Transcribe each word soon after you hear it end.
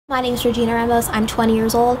My name's Regina Ramos, I'm 20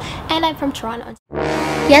 years old, and I'm from Toronto.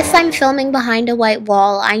 Yes, I'm filming behind a white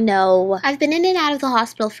wall, I know. I've been in and out of the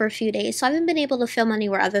hospital for a few days, so I haven't been able to film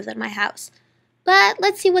anywhere other than my house. But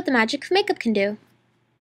let's see what the magic of makeup can do.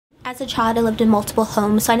 As a child, I lived in multiple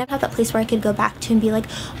homes, so I never had that place where I could go back to and be like,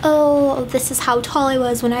 oh, this is how tall I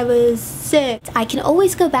was when I was 6. I can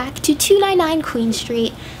always go back to 299 Queen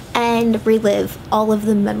Street and relive all of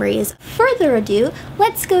the memories. Further ado,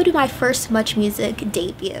 let's go to my first MUCHMUSIC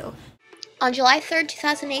debut. On July 3rd,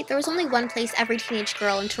 2008, there was only one place every teenage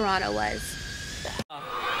girl in Toronto was.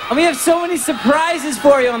 And we have so many surprises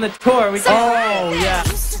for you on the tour. Oh, yeah.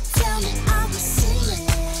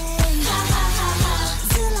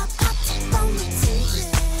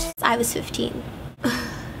 I was 15.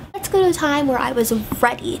 Let's go to a time where I was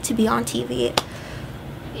ready to be on TV.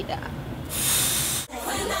 Yeah.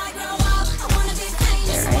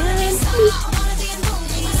 There I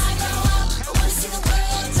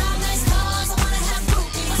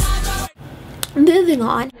am. Moving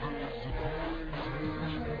on.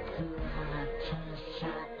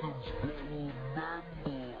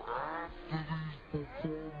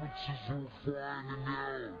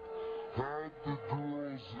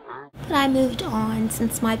 But I moved on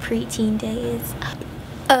since my preteen days.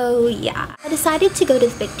 Oh yeah. I decided to go to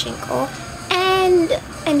the Big Jinkle and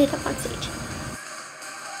ended up on stage.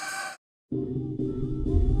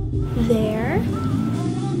 There.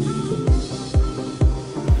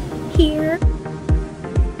 Here.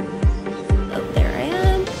 Oh, there I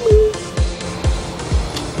am.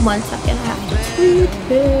 One second, I have to tweet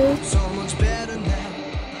this.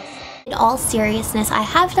 In all seriousness, I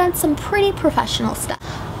have done some pretty professional stuff.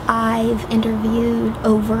 I've interviewed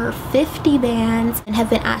over 50 bands and have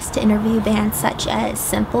been asked to interview bands such as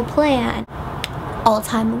Simple Plan, All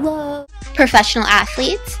Time Low, professional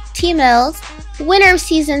athletes, T Mills, winner of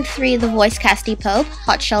season 3 The Voice Casty Pope,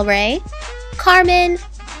 Hot Shell Ray, Carmen,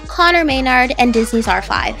 Connor Maynard, and Disney's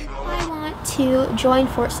R5. I want to join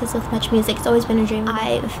forces with MUCHMUSIC. It's always been a dream.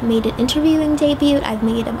 I've made an interviewing debut, I've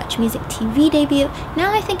made a MUCHMUSIC TV debut.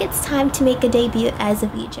 Now I think it's time to make a debut as a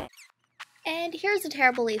VJ. And here's a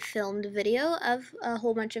terribly filmed video of a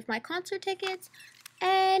whole bunch of my concert tickets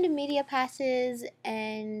and media passes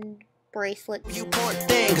and bracelets. You poor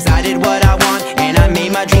thing, 'cause I did what I want and I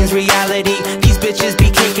made my dreams reality. These bitches be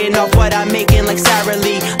kicking off what I'm making like Sarah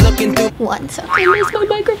Lee. Looking through. One second, where's my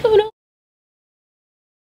microphone?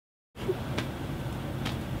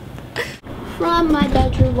 From my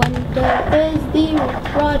bedroom window is the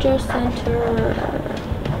Rogers Center.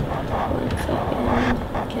 One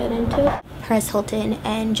second, get into it. Perez Hilton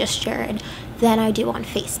and Just Jared than I do on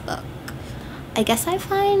Facebook. I guess I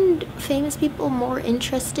find famous people more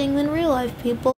interesting than real life people.